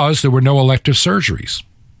because there were no elective surgeries.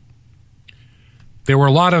 There were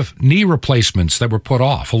a lot of knee replacements that were put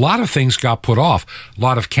off. A lot of things got put off. A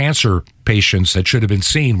lot of cancer patients that should have been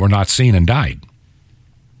seen were not seen and died.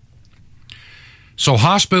 So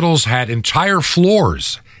hospitals had entire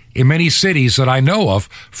floors in many cities that I know of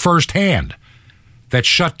firsthand that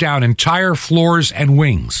shut down entire floors and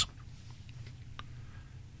wings.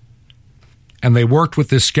 And they worked with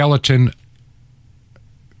this skeleton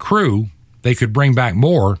crew. They could bring back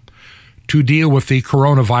more to deal with the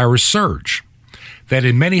coronavirus surge that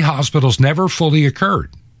in many hospitals never fully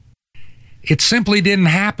occurred. It simply didn't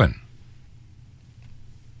happen.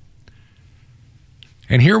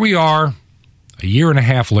 And here we are, a year and a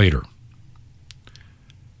half later.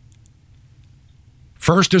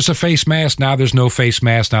 First there's a face mask, now there's no face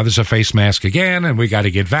mask, now there's a face mask again, and we got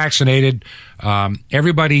to get vaccinated.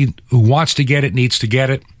 Everybody who wants to get it needs to get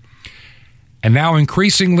it. And now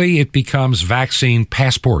increasingly it becomes vaccine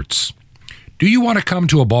passports. Do you want to come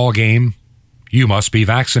to a ball game? You must be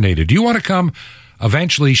vaccinated. Do you want to come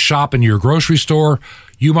eventually shop in your grocery store?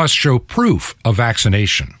 You must show proof of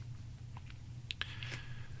vaccination.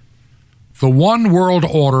 The One World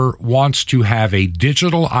Order wants to have a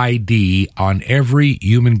digital ID on every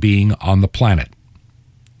human being on the planet.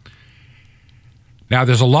 Now,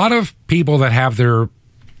 there's a lot of people that have their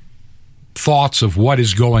thoughts of what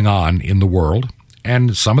is going on in the world,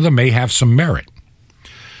 and some of them may have some merit.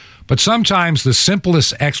 But sometimes the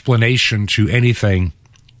simplest explanation to anything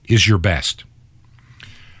is your best.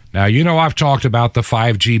 Now, I've talked about the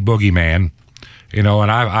 5G boogeyman. And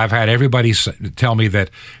I've had everybody tell me that,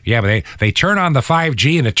 but they turn on the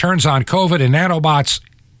 5G and it turns on COVID and nanobots.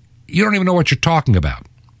 You don't even know what you're talking about.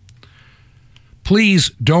 Please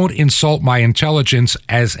don't insult my intelligence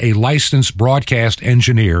as a licensed broadcast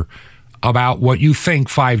engineer about what you think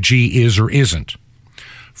 5G is or isn't.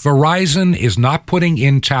 Verizon is not putting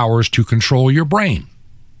in towers to control your brain.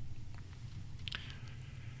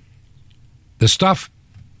 The stuff...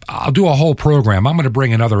 I'll do a whole program. I'm going to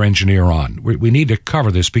bring another engineer on. We need to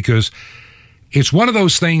cover this because it's one of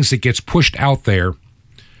those things that gets pushed out there,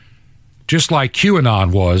 just like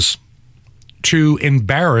QAnon was, to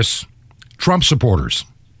embarrass Trump supporters.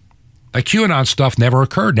 The QAnon stuff never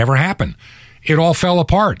occurred, never happened. It all fell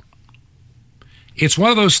apart. It's one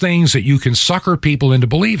of those things that you can sucker people into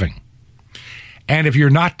believing. And if you're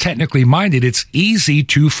not technically minded, it's easy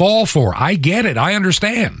to fall for. I get it. I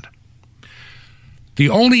understand. The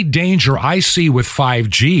only danger I see with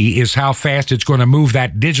 5G is how fast it's going to move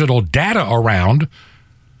that digital data around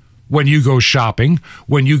when you go shopping,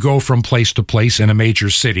 when you go from place to place in a major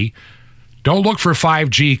city. Don't look for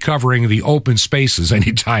 5G covering the open spaces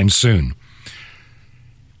anytime soon.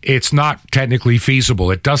 It's not technically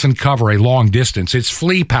feasible. It doesn't cover a long distance. It's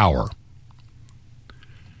flea power.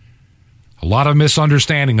 A lot of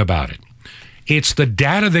misunderstanding about it. It's the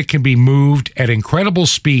data that can be moved at incredible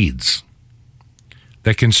speeds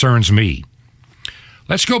that concerns me.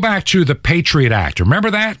 Let's go back to the Patriot Act. Remember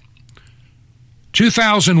that?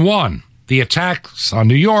 2001, the attacks on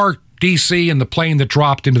New York, D.C., and the plane that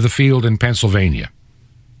dropped into the field in Pennsylvania.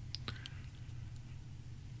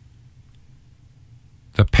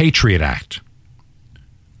 The Patriot Act.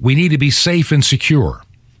 We need to be safe and secure.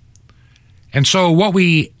 And so what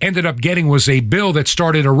we ended up getting was a bill that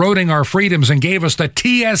started eroding our freedoms and gave us the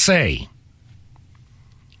TSA.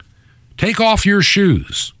 Take off your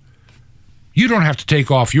shoes. You don't have to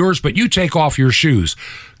take off yours, but you take off your shoes.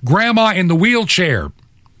 Grandma in the wheelchair.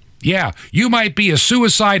 Yeah, you might be a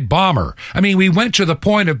suicide bomber. I mean, we went to the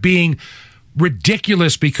point of being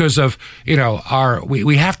ridiculous because of,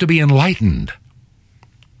 we have to be enlightened.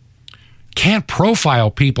 Can't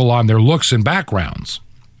profile people on their looks and backgrounds.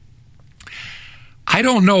 I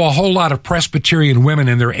don't know a whole lot of Presbyterian women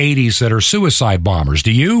in their 80s that are suicide bombers.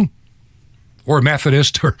 Do you? Or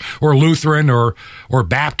Methodist or Lutheran or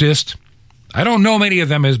Baptist. I don't know many of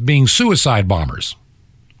them as being suicide bombers.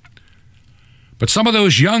 But some of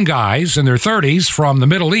those young guys in their 30s from the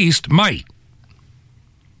Middle East might.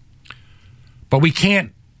 But we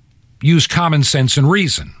can't use common sense and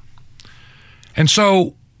reason. And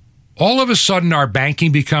so all of a sudden our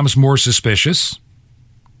banking becomes more suspicious.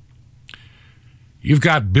 You've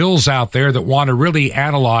got bills out there that want to really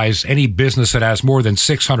analyze any business that has more than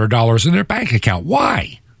 $600 in their bank account.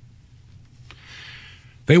 Why?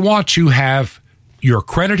 They want to have your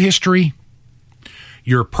credit history,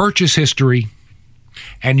 your purchase history,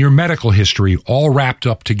 and your medical history all wrapped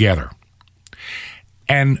up together.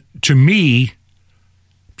 And to me,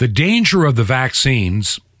 the danger of the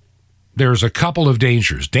vaccines, there's a couple of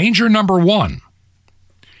dangers. Danger number one,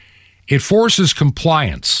 it forces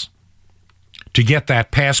compliance to get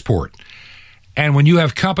that passport. And when you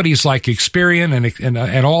have companies like Experian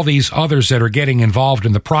and all these others that are getting involved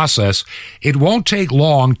in the process, it won't take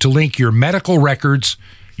long to link your medical records,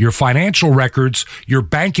 your financial records, your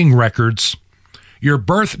banking records, your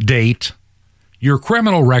birth date, your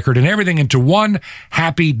criminal record, and everything into one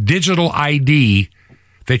happy digital ID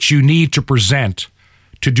that you need to present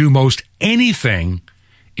to do most anything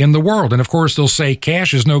in the world. And of course, they'll say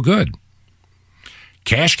cash is no good.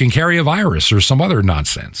 Cash can carry a virus or some other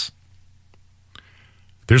nonsense.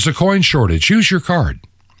 There's a coin shortage. Use your card.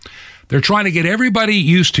 They're trying to get everybody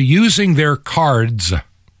used to using their cards.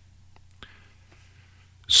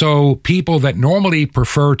 So people that normally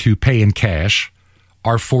prefer to pay in cash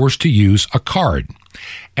are forced to use a card.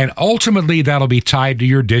 And ultimately, that'll be tied to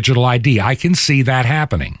your digital ID. I can see that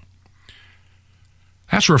happening.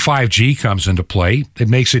 That's where 5G comes into play. It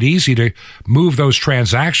makes it easy to move those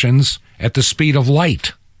transactions at the speed of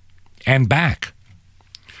light and back.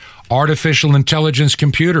 Artificial intelligence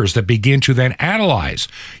computers that begin to then analyze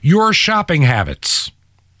your shopping habits.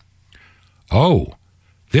 Oh,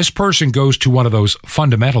 this person goes to one of those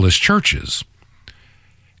fundamentalist churches,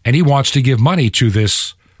 and he wants to give money to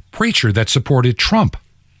this preacher that supported Trump.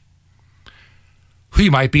 He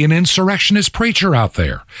might be an insurrectionist preacher out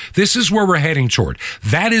there. This is where we're heading toward.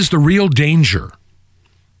 That is the real danger.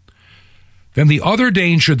 Then the other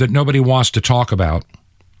danger that nobody wants to talk about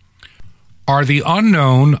are the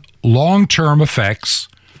unknown long-term effects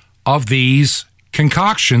of these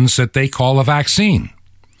concoctions that they call a vaccine.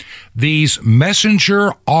 These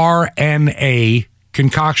messenger RNA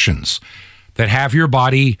concoctions that have your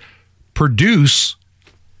body produce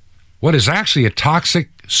what is actually a toxic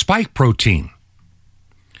spike protein.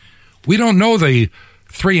 We don't know the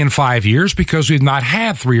 3 and 5 years because we've not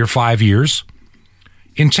had 3 or 5 years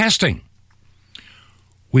in testing.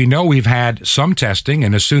 We know we've had some testing,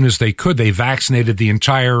 and as soon as they could, they vaccinated the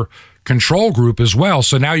entire control group as well.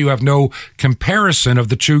 So now you have no comparison of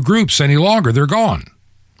the two groups any longer. They're gone.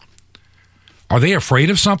 Are they afraid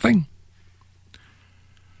of something?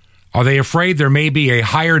 Are they afraid there may be a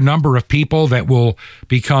higher number of people that will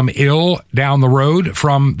become ill down the road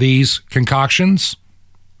from these concoctions?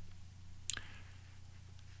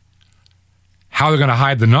 How they're going to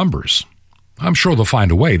hide the numbers? I'm sure they'll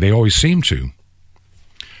find a way. They always seem to.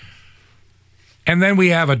 And then we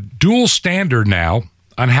have a dual standard now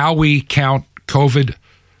on how we count COVID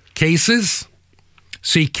cases.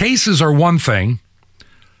 See, cases are one thing.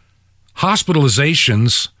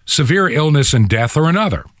 Hospitalizations, severe illness, and death are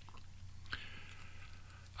another.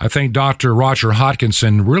 I think Dr. Roger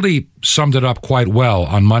Hodkinson really summed it up quite well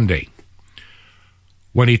on Monday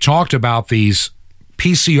when he talked about these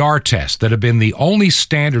PCR tests that have been the only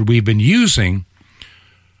standard we've been using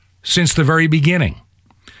since the very beginning.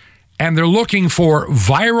 And they're looking for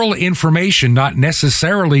viral information, not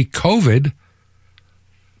necessarily COVID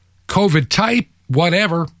type,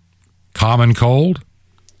 whatever, common cold.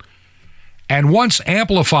 And once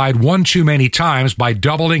amplified one too many times by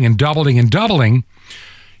doubling and doubling and doubling,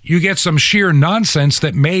 you get some sheer nonsense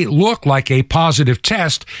that may look like a positive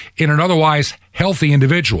test in an otherwise healthy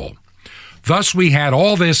individual. Thus, we had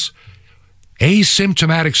all this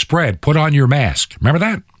asymptomatic spread. Put on your mask. Remember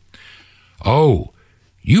that? Oh,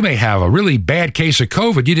 you may have a really bad case of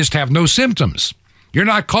COVID. You just have no symptoms. You're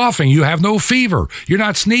not coughing. You have no fever. You're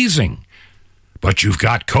not sneezing. But you've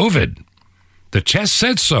got COVID. The test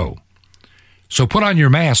said so. So put on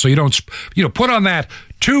your mask so you don't, put on that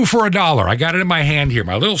 2 for $1. I got it in my hand here,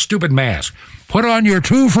 my little stupid mask. Put on your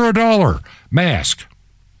 2 for $1 mask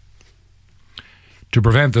to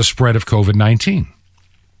prevent the spread of COVID-19.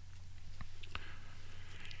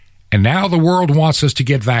 And now the world wants us to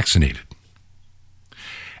get vaccinated.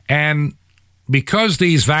 And because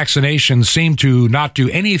these vaccinations seem to not do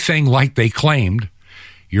anything like they claimed,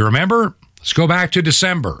 you remember? Let's go back to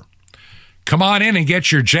December. Come on in and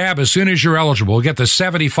get your jab as soon as you're eligible. We'll get the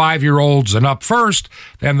 75-year-olds and up first,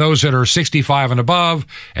 then those that are 65 and above,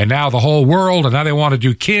 and now the whole world, and now they want to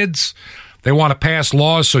do kids. They want to pass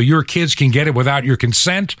laws so your kids can get it without your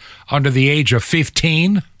consent under the age of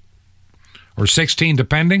 15 or 16,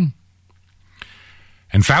 depending.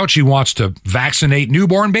 And Fauci wants to vaccinate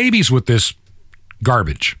newborn babies with this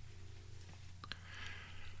garbage.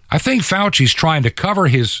 I think Fauci's trying to cover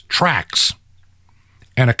his tracks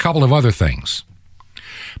and a couple of other things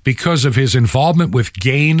because of his involvement with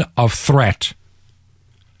gain of threat,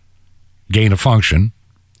 gain of function,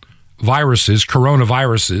 viruses,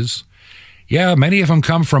 coronaviruses. Yeah, many of them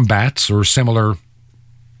come from bats or similar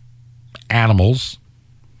animals.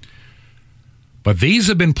 But these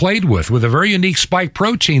have been played with a very unique spike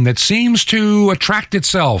protein that seems to attract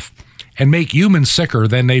itself and make humans sicker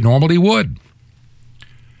than they normally would.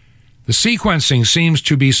 The sequencing seems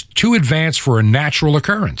to be too advanced for a natural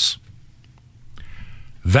occurrence.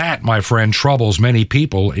 That, my friend, troubles many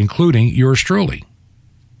people, including yours truly.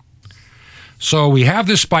 So we have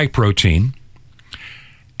this spike protein,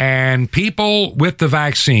 and people with the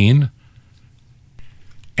vaccine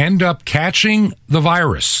end up catching the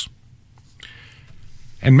virus.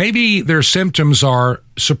 And maybe their symptoms are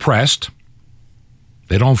suppressed.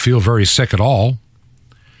 They don't feel very sick at all.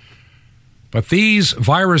 But these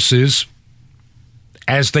viruses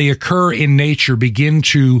as they occur in nature, begin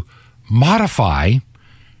to modify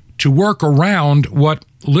to work around what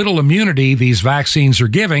little immunity these vaccines are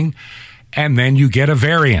giving, and then you get a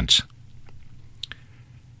variant.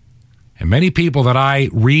 And many people that I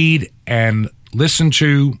read and listen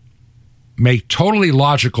to make totally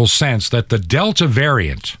logical sense that the Delta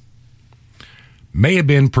variant may have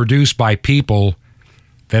been produced by people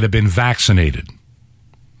that have been vaccinated.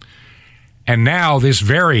 And now this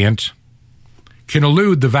variant can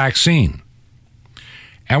elude the vaccine.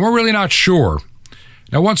 And we're really not sure.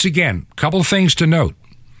 Now, once again, a couple of things to note.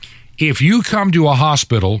 If you come to a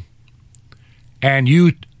hospital and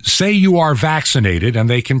you say you are vaccinated and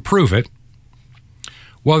they can prove it,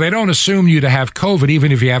 well, they don't assume you to have COVID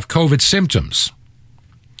even if you have COVID symptoms.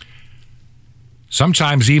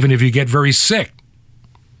 Sometimes even if you get very sick.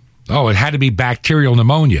 Oh, it had to be bacterial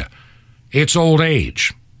pneumonia. It's old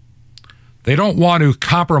age. They don't want to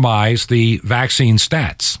compromise the vaccine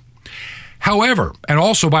stats. However, and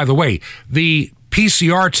also, by the way, the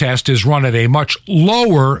PCR test is run at a much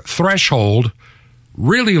lower threshold,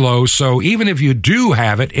 really low, so even if you do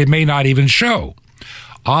have it, it may not even show.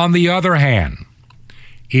 On the other hand,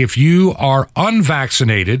 if you are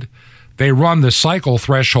unvaccinated, they run the cycle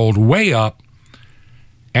threshold way up,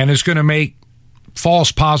 and it's going to make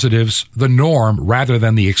false positives the norm rather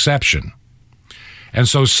than the exception. And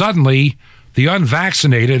so suddenly, the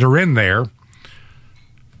unvaccinated are in there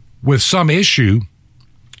with some issue,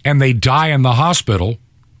 and they die in the hospital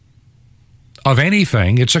of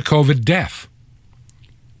anything. It's a COVID death.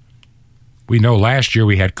 We know last year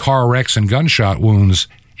we had car wrecks and gunshot wounds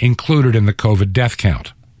included in the COVID death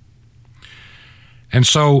count. And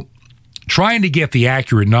so trying to get the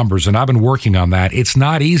accurate numbers, and I've been working on that, it's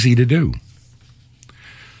not easy to do.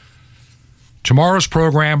 Tomorrow's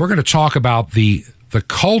program, we're going to talk about the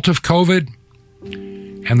cult of COVID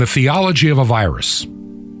and the theology of a virus.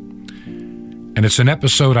 And it's an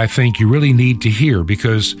episode I think you really need to hear,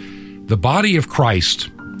 because the body of Christ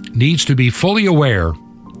needs to be fully aware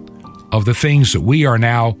of the things that we are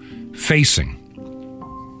now facing.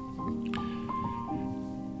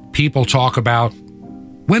 People talk about,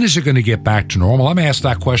 when is it going to get back to normal? I'm asked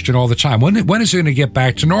that question all the time. When is it going to get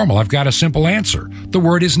back to normal? I've got a simple answer. The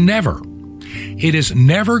word is never. It is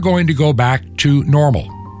never going to go back to normal.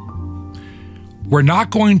 We're not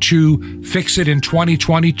going to fix it in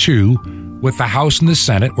 2022 with the House and the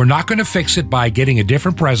Senate. We're not going to fix it by getting a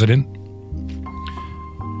different president.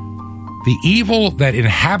 The evil that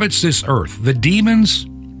inhabits this earth, the demons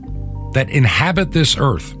that inhabit this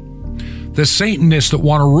earth, the Satanists that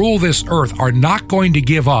want to rule this earth are not going to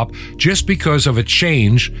give up just because of a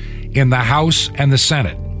change in the House and the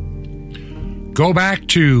Senate. Go back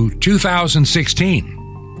to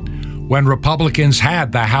 2016 when Republicans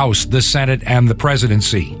had the House, the Senate, and the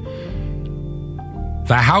presidency.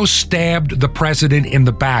 The House stabbed the president in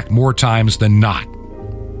the back more times than not.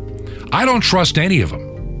 I don't trust any of them.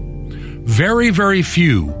 Very, very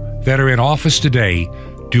few that are in office today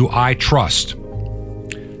do I trust.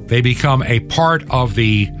 They become a part of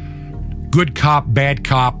the good cop, bad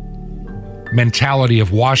cop mentality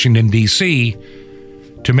of Washington, D.C.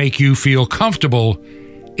 to make you feel comfortable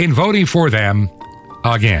in voting for them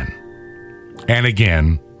again and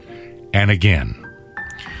again and again.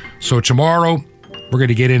 So tomorrow, we're going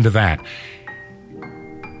to get into that.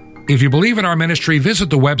 If you believe in our ministry, visit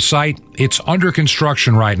the website. It's under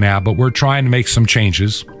construction right now, but we're trying to make some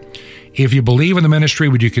changes. If you believe in the ministry,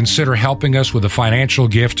 would you consider helping us with a financial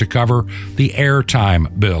gift to cover the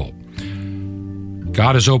airtime bill?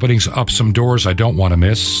 God is opening up some doors I don't want to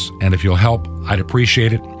miss, and if you'll help, I'd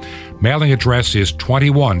appreciate it. Mailing address is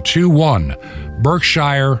 2121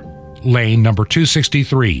 Berkshire Lane, number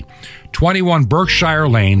 263. 21 Berkshire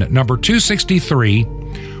Lane, number 263.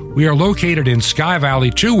 We are located in Sky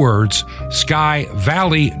Valley, 2 words, Sky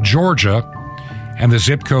Valley, Georgia, and the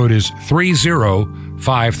zip code is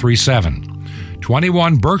 30537.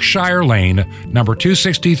 21 Berkshire Lane, number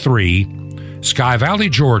 263, Sky Valley,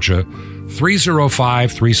 Georgia,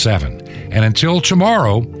 30537. And until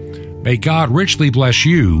tomorrow, may God richly bless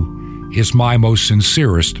you, is my most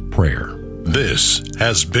sincerest prayer. This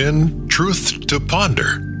has been Truth to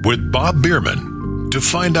Ponder with Bob Bierman. To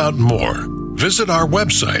find out more, visit our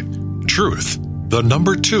website, truth, 2,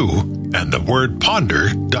 and the word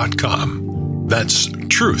ponder.com. That's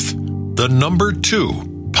truth,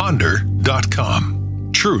 2, ponder.com.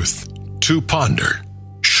 Truth to Ponder,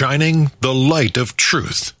 shining the light of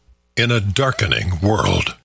truth in a darkening world.